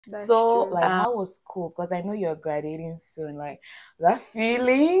That's So, true. like, how was school? Because I know you're graduating soon. Like, that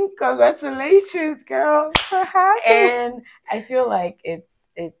feeling, congratulations, girl. I'm so happy. And I feel like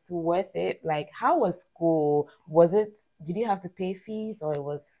it's worth it. Like, how was school? Was it, did you have to pay fees or it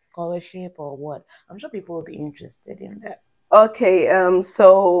was scholarship or what? I'm sure people will be interested in that. Okay,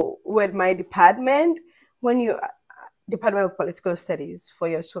 so with my department, when you Department of Political Studies for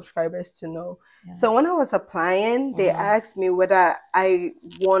your subscribers to know. Yeah. So when I was applying, they asked me whether I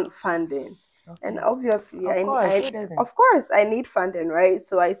want funding. And Okay. obviously, Of course, who doesn't? of course I need funding, right?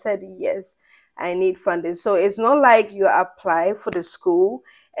 So I said yes, I need funding. So it's not like you apply for the school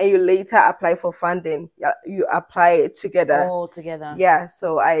and you later apply for funding. You apply it together. All together. Yeah,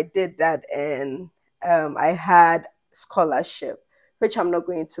 so I did that, and I had scholarship, which I'm not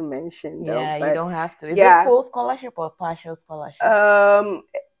going to mention though. Yeah, you But don't have to. Is it yeah, full scholarship or partial scholarship? um,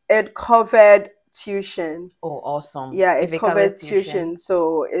 it covered tuition. Oh, awesome. Yeah, If it it covered covered tuition. tuition,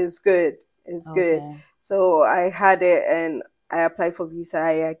 so it's good. It's good. Okay. So I had it, and I applied for visa.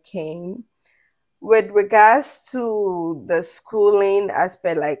 I came. With regards to the schooling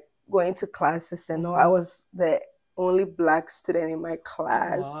aspect, like going to classes and all, I was the only black student in my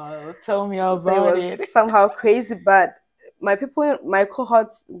class. Wow, tell me So it about was it. somehow crazy, but my people, my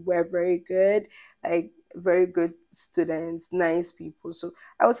cohorts were very good, like very good students, nice people. So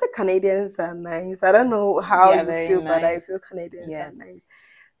I would say Canadians are nice. I don't know how They are you very feel, but I nice. feel Canadians are Yes, nice.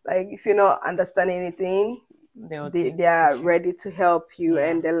 Like if you don't understand anything, they'll they teach are you. ready to help you, Yeah.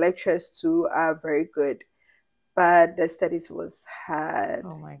 and the lecturers too are very good. But the studies was hard.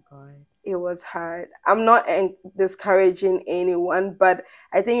 Oh my God. It was hard. I'm not discouraging anyone, but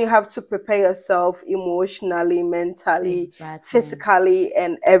I think you have to prepare yourself emotionally, mentally, Exactly. physically,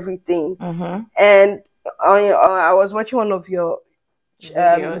 and everything. Mm-hmm. And I was watching one of your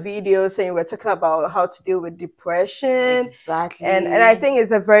Videos. videos saying we're talking about how to deal with depression, and I Exactly. think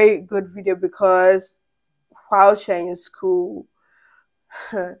it's a very good video because while you're in school,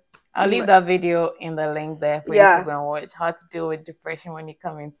 I'll leave that video in the link there for you to yeah, go and watch how to deal with depression when you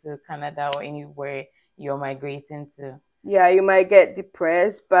come into Canada or anywhere you're migrating to. yeah, you might get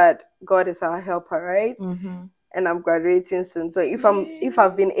depressed, but God is our helper, right? Mm-hmm. And I'm graduating soon. So if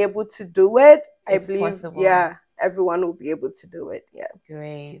I've been able to do it, I It's believe possible. yeah, everyone will be able to do it. Yeah.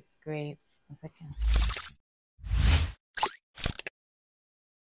 Great, great. 1 second.